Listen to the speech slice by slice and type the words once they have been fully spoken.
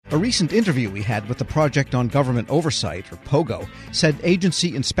A recent interview we had with the Project on Government Oversight, or POGO, said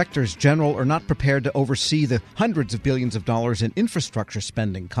agency inspectors general are not prepared to oversee the hundreds of billions of dollars in infrastructure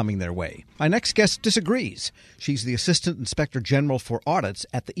spending coming their way. My next guest disagrees. She's the Assistant Inspector General for Audits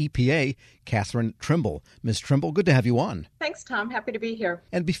at the EPA, Catherine Trimble. Ms. Trimble, good to have you on. Thanks, Tom. Happy to be here.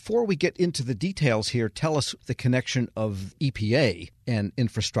 And before we get into the details here, tell us the connection of EPA and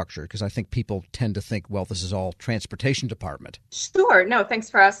infrastructure, because I think people tend to think, well, this is all transportation department. Sure. No, thanks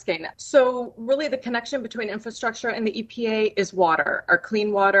for asking. So really the connection between infrastructure and the EPA is water, our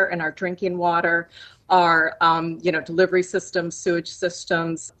clean water and our drinking water, our delivery systems, sewage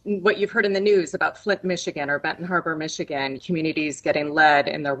systems. What you've heard in the news about Flint, Michigan, or Benton Harbor, Michigan, communities getting lead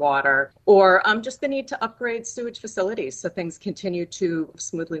in their water, or just the need to upgrade sewage facilities so things continue to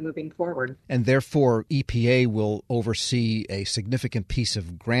smoothly moving forward. And therefore, EPA will oversee a significant piece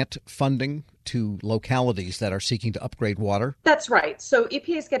of grant funding to localities that are seeking to upgrade water? That's right. So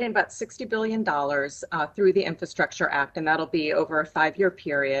EPA is getting about $60 billion through the Infrastructure Act, and that'll be over a 5-year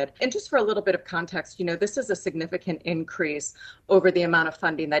period. And just for a little bit of context, this is a significant increase over the amount of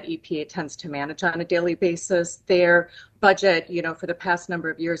funding that EPA tends to manage on a daily basis. Their budget, for the past number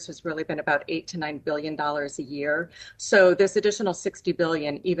of years has really been about $8 to $9 billion a year. So this additional $60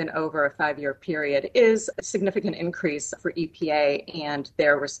 billion, even over a 5-year period, is a significant increase for EPA and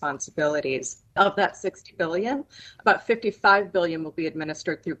their responsibilities. Of that $60 billion, about $55 billion will be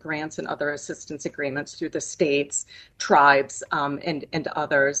administered through grants and other assistance agreements through the states, tribes, and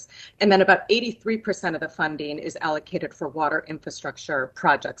others. And then about 83% of the funding is allocated for water infrastructure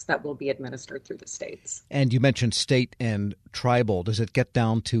projects that will be administered through the states. And you mentioned state and tribal. Does it get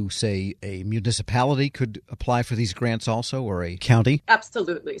down to, say, a municipality could apply for these grants also, or a county?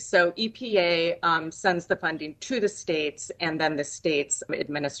 Absolutely. So EPA sends the funding to the states, and then the states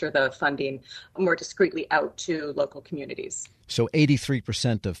administer the funding more discreetly out to local communities. So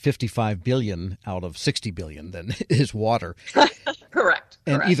 83% of $55 billion out of $60 billion then is water. Correct.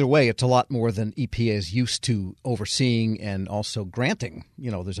 And either way, it's a lot more than EPA is used to overseeing and also granting.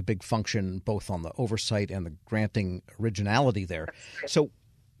 There's a big function both on the oversight and the granting originality there. So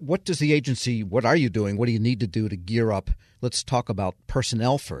what are you doing? What do you need to do to gear up? Let's talk about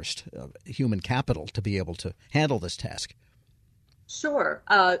personnel first, human capital, to be able to handle this task. Sure.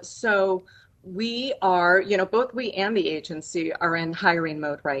 So we are, both we and the agency are in hiring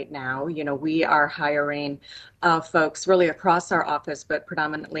mode right now. We are hiring folks really across our office, but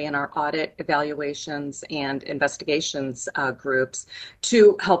predominantly in our audit, evaluations, and investigations groups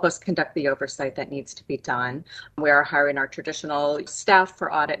to help us conduct the oversight that needs to be done. We are hiring our traditional staff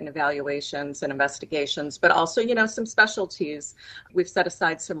for audit and evaluations and investigations, but also, some specialties. We've set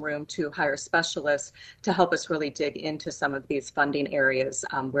aside some room to hire specialists to help us really dig into some of these funding areas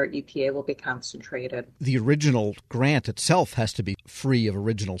where EPA will be concentrated. The original grant itself has to be free of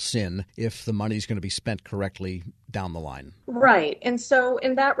original sin if the money is going to be spent correctly down the line. Right. And so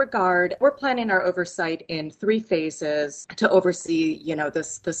in that regard, we're planning our oversight in 3 phases to oversee,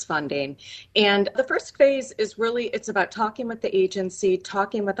 this funding. And the first phase is really, it's about talking with the agency,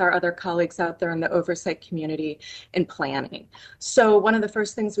 talking with our other colleagues out there in the oversight community, and planning. So one of the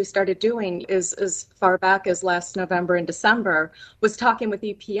first things we started doing is as far back as last November and December was talking with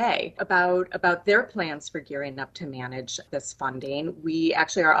EPA about their plans for gearing up to manage this funding.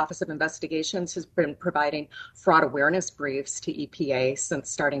 Our Office of Investigations has been providing fraud awareness briefs to EPA since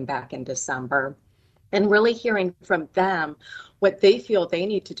starting back in December, and really hearing from them what they feel they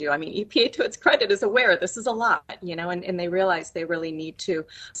need to do. I mean, EPA, to its credit, is aware this is a lot, and they realize they really need to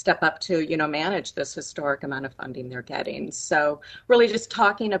step up to, manage this historic amount of funding they're getting. So really just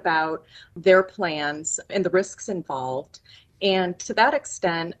talking about their plans and the risks involved. And to that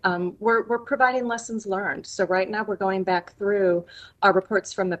extent, we're providing lessons learned. So right now we're going back through our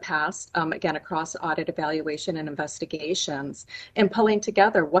reports from the past, again, across audit, evaluation, and investigations, and pulling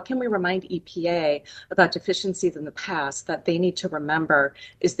together what can we remind EPA about deficiencies in the past that they need to remember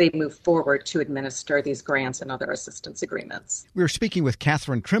as they move forward to administer these grants and other assistance agreements. We were speaking with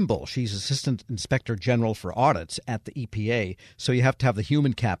Catherine Trimble. She's Assistant Inspector General for Audits at the EPA. So you have to have the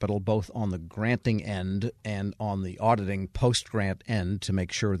human capital both on the granting end and on the auditing post-grant end to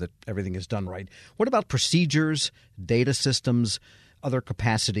make sure that everything is done right. What about procedures, data systems, other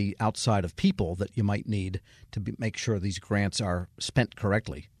capacity outside of people that you might need to make sure these grants are spent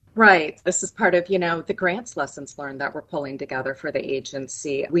correctly? Right. This is part of, the grants lessons learned that we're pulling together for the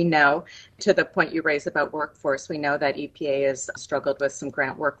agency. We know, to the point you raised about workforce, we know that EPA has struggled with some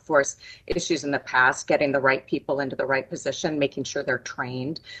grant workforce issues in the past, getting the right people into the right position, making sure they're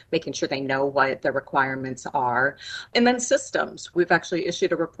trained, making sure they know what the requirements are. And then systems. We've actually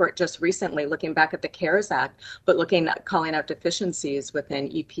issued a report just recently looking back at the CARES Act, but calling out deficiencies within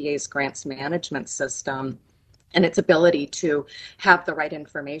EPA's grants management system and its ability to have the right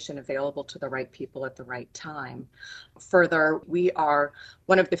information available to the right people at the right time. Further, we are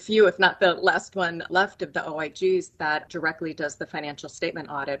one of the few, if not the last one left of the OIGs that directly does the financial statement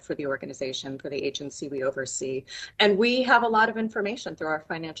audit for the organization, for the agency we oversee. And we have a lot of information through our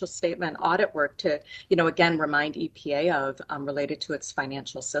financial statement audit work to, again, remind EPA of related to its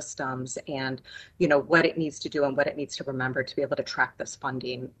financial systems and, what it needs to do and what it needs to remember to be able to track this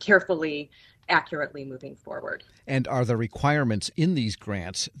funding carefully, accurately moving forward. And are there requirements in these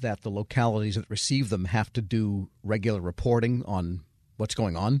grants that the localities that receive them have to do regular reporting on what's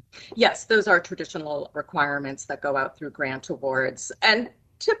going on? Yes, those are traditional requirements that go out through grant awards. And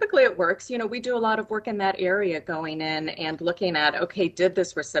typically it works. We do a lot of work in that area going in and looking at, okay, did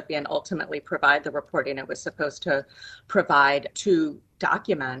this recipient ultimately provide the reporting it was supposed to provide to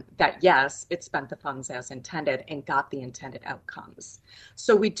document that, yes, it spent the funds as intended and got the intended outcomes.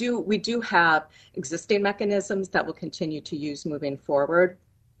 So we do have existing mechanisms that we'll continue to use moving forward.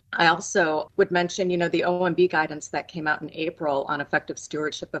 I also would mention, the OMB guidance that came out in April on effective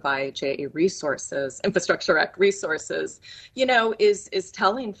stewardship of IIJA resources, Infrastructure Act resources, is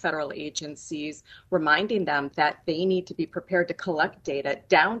telling federal agencies, reminding them that they need to be prepared to collect data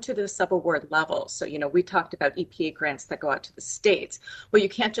down to the subaward level. So, we talked about EPA grants that go out to the states. Well, you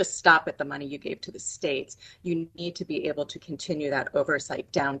can't just stop at the money you gave to the states. You need to be able to continue that oversight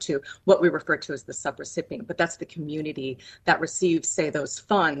down to what we refer to as the subrecipient, but that's the community that receives, say, those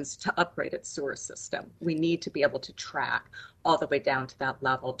funds to upgrade its sewer system. We need to be able to track all the way down to that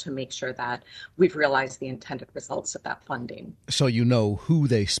level to make sure that we've realized the intended results of that funding. So you know who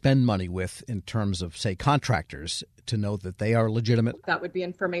they spend money with in terms of, say, contractors, to know that they are legitimate? That would be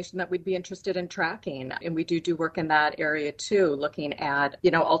information that we'd be interested in tracking. And we do work in that area too, looking at,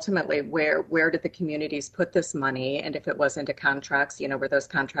 ultimately where did the communities put this money? And if it was into contracts, were those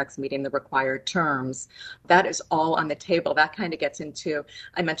contracts meeting the required terms? That is all on the table. That kind of gets into,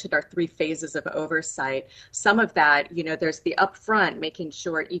 I mentioned our 3 phases of oversight. Some of that, there's the upfront, making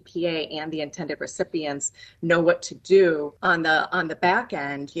sure EPA and the intended recipients know what to do on the back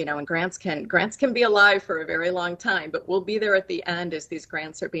end, and grants can be alive for a very long time, but we'll be there at the end as these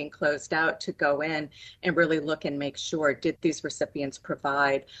grants are being closed out to go in and really look and make sure, did these recipients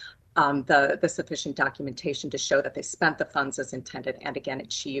provide the sufficient documentation to show that they spent the funds as intended and, again,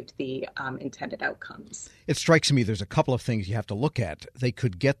 achieved the intended outcomes. It strikes me there's a couple of things you have to look at. They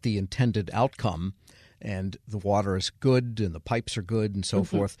could get the intended outcome and the water is good and the pipes are good and so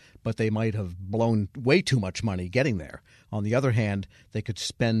forth, but they might have blown way too much money getting there. On the other hand, they could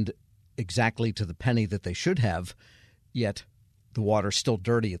spend exactly to the penny that they should have, yet the water's still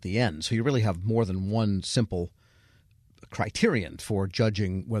dirty at the end. So you really have more than one simple criterion for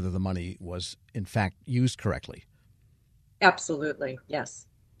judging whether the money was in fact used correctly. Absolutely, yes.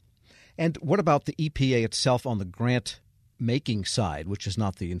 And what about the EPA itself on the grant making side, which is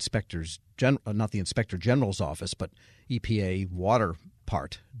not the Inspector General's office, but EPA water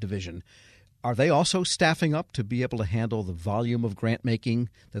part division? Are they also staffing up to be able to handle the volume of grant making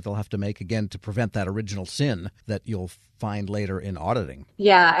that they'll have to make, again, to prevent that original sin that you'll find later in auditing?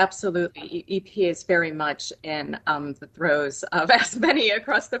 Yeah, absolutely. EPA is very much in the throes of, as many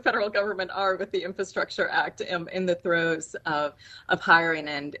across the federal government are with the Infrastructure Act, in the throes of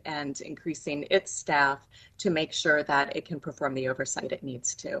hiring and increasing its staff to make sure that it can perform the oversight it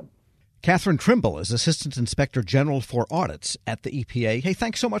needs to. Catherine Trimble is Assistant Inspector General for Audits at the EPA. Hey,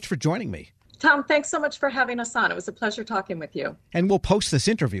 thanks so much for joining me. Tom, thanks so much for having us on. It was a pleasure talking with you. And we'll post this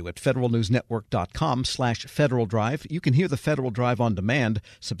interview at federalnewsnetwork.com/Federal Drive. You can hear the Federal Drive on demand.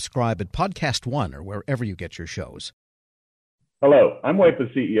 Subscribe at Podcast One or wherever you get your shows. Hello, I'm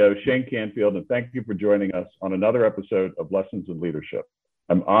WIPA CEO Shane Canfield, and thank you for joining us on another episode of Lessons in Leadership.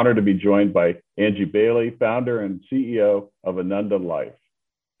 I'm honored to be joined by Angie Bailey, founder and CEO of Ananda Life.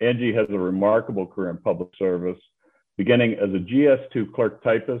 Angie has a remarkable career in public service, beginning as a GS2 clerk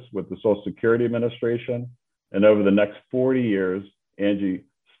typist with the Social Security Administration. And over the next 40 years, Angie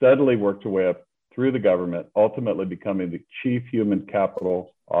steadily worked her way up through the government, ultimately becoming the Chief Human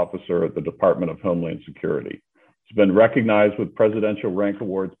Capital Officer at the Department of Homeland Security. She's been recognized with presidential rank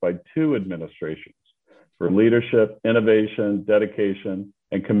awards by 2 administrations for leadership, innovation, dedication,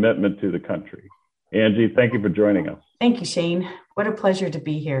 and commitment to the country. Angie, thank you for joining us. Thank you, Shane. What a pleasure to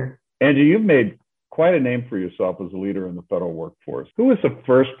be here. Angie, you've made quite a name for yourself as a leader in the federal workforce. Who was the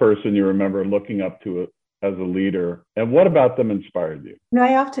first person you remember looking up to as a leader, and what about them inspired you?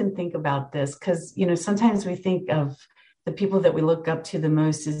 I often think about this because, sometimes we think of the people that we look up to the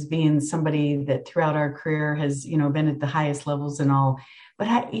most as being somebody that throughout our career has, been at the highest levels and all. But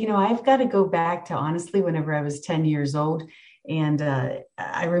I've got to go back to honestly, whenever I was 10 years old. And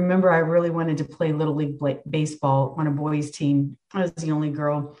I remember I really wanted to play Little League baseball on a boys team. I was the only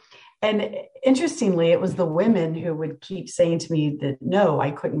girl. And interestingly, it was the women who would keep saying to me that, no,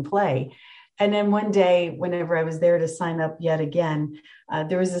 I couldn't play. And then one day, whenever I was there to sign up yet again,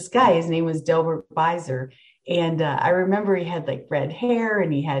 there was this guy, his name was Delbert Beiser. And I remember he had like red hair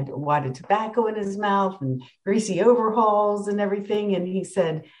and he had wad of tobacco in his mouth and greasy overalls and everything. And he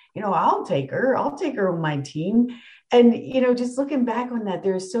said, I'll take her on my team. And, just looking back on that,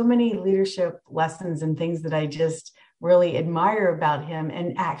 there's so many leadership lessons and things that I just really admire about him.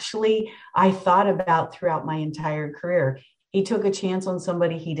 And actually, I thought about throughout my entire career. He took a chance on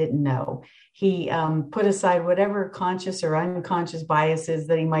somebody he didn't know. He put aside whatever conscious or unconscious biases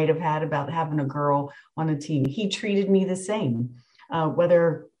that he might have had about having a girl on a team. He treated me the same.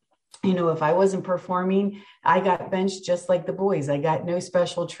 Whether, if I wasn't performing, I got benched just like the boys. I got no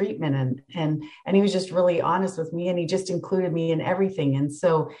special treatment. And he was just really honest with me, and he just included me in everything. And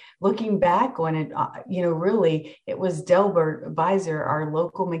so looking back on it, really, it was Delbert Beiser, our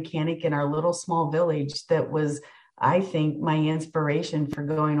local mechanic in our little small village, that was, I think, my inspiration for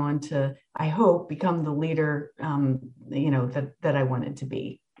going on to, I hope, become the leader, that I wanted to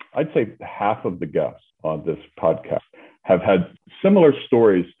be. I'd say half of the guests on this podcast have had similar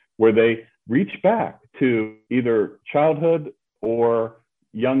stories where they reach back to either childhood or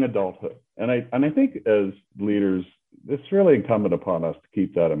young adulthood. And I think as leaders, it's really incumbent upon us to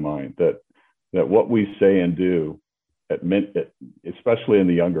keep that in mind, that what we say and do, especially in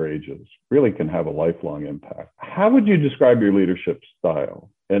the younger ages, really can have a lifelong impact. How would you describe your leadership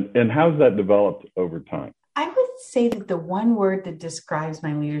style, and how's that developed over time? I would say that the one word that describes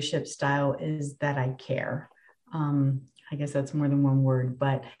my leadership style is that I care. I guess that's more than one word,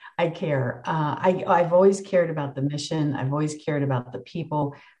 but I care. I've always cared about the mission. I've always cared about the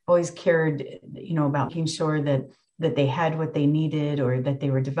people. I've always cared, about making sure that they had what they needed, or that they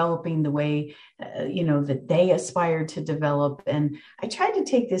were developing the way, that they aspired to develop. And I tried to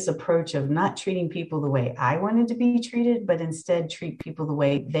take this approach of not treating people the way I wanted to be treated, but instead treat people the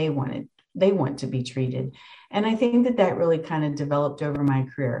way they want to be treated. And I think that really kind of developed over my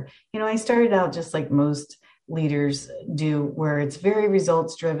career. I started out just like most leaders do, where it's very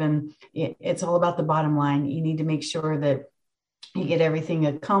results driven. It's all about the bottom line. You need to make sure that you get everything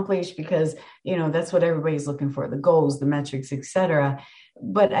accomplished because, that's what everybody's looking for, the goals, the metrics, et cetera.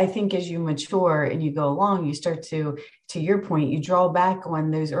 But I think as you mature and you go along, you start to your point, you draw back on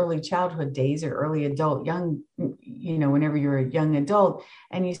those early childhood days or early adult, whenever you're a young adult,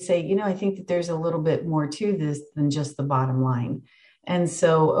 and you say, I think that there's a little bit more to this than just the bottom line. And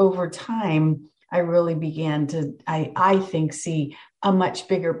so over time, I really began to, I think, see a much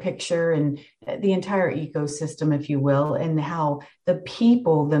bigger picture and the entire ecosystem, if you will, and how the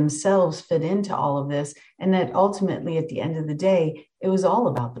people themselves fit into all of this. And that ultimately, at the end of the day, it was all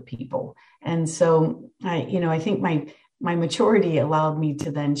about the people. And so, I think my maturity allowed me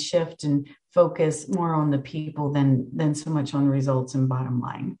to then shift and focus more on the people than so much on results and bottom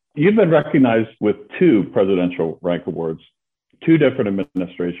line. You've been recognized with 2 presidential rank awards, 2 different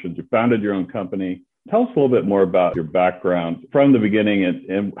administrations. You founded your own company. Tell us a little bit more about your background from the beginning,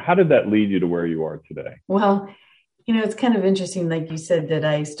 and how did that lead you to where you are today? Well, it's kind of interesting, like you said, that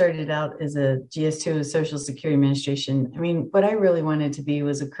I started out as a GS2, a Social Security Administration. I mean, what I really wanted to be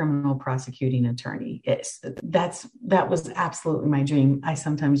was a criminal prosecuting attorney. That was absolutely my dream. I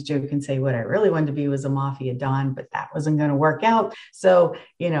sometimes joke and say what I really wanted to be was a mafia don, but that wasn't going to work out. So,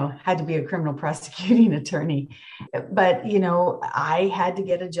 had to be a criminal prosecuting attorney. But, I had to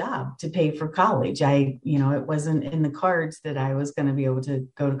get a job to pay for college. It wasn't in the cards that I was going to be able to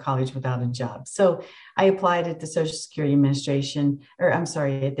go to college without a job. So I applied at the Social Security Administration,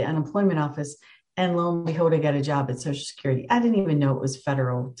 at the unemployment office. And lo and behold, I got a job at Social Security. I didn't even know it was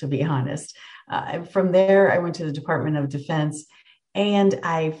federal, to be honest. From there, I went to the Department of Defense, and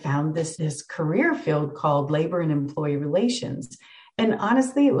I found this career field called Labor and Employee Relations. And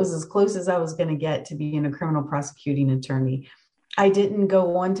honestly, it was as close as I was going to get to being a criminal prosecuting attorney. I didn't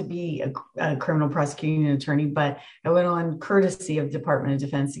go on to be a criminal prosecuting attorney, but I went on courtesy of Department of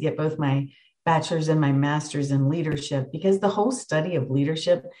Defense to get both my bachelor's and my master's in leadership, because the whole study of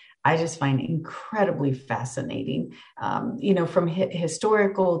leadership I just find incredibly fascinating. From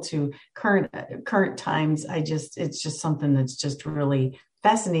historical to current times, it's just something that's just really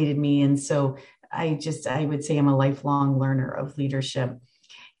fascinated me. And so I would say I'm a lifelong learner of leadership.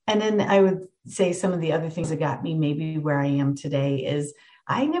 And then I would say some of the other things that got me maybe where I am today is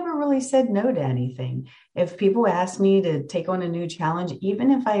I never really said no to anything. If people asked me to take on a new challenge, even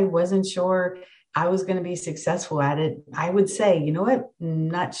if I wasn't sure I was going to be successful at it, I would say, you know what, I'm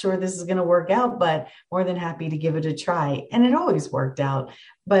not sure this is going to work out, but more than happy to give it a try. And it always worked out.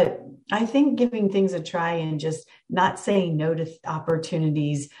 But I think giving things a try and just not saying no to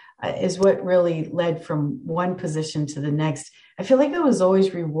opportunities is what really led from one position to the next. I feel like I was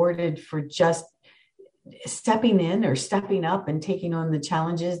always rewarded for just stepping in or stepping up and taking on the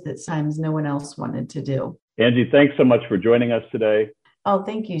challenges that sometimes no one else wanted to do. Angie, thanks so much for joining us today. Oh,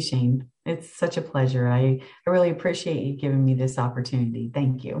 thank you, Shane. It's such a pleasure. I really appreciate you giving me this opportunity.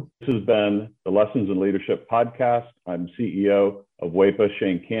 Thank you. This has been the Lessons in Leadership podcast. I'm CEO of WEPA,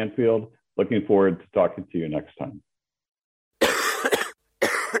 Shane Canfield. Looking forward to talking to you next time.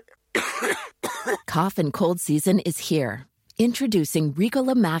 Cough and cold season is here. Introducing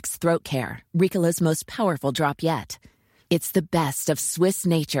Ricola Max Throat Care, Ricola's most powerful drop yet. It's the best of Swiss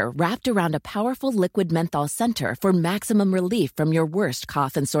nature wrapped around a powerful liquid menthol center for maximum relief from your worst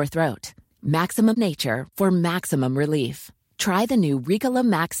cough and sore throat. Maximum nature for maximum relief. Try the new Ricola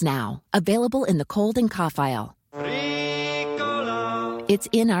Max now, available in the cold and cough aisle. Ricola. It's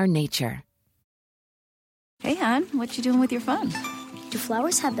in our nature. Hey, hon, what you doing with your phone? Do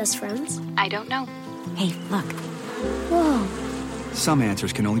flowers have best friends? I don't know. Hey, look. Whoa. Some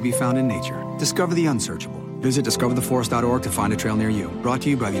answers can only be found in nature. Discover the unsearchable. Visit discovertheforest.org to find a trail near you. Brought to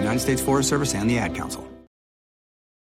you by the United States Forest Service and the Ad Council.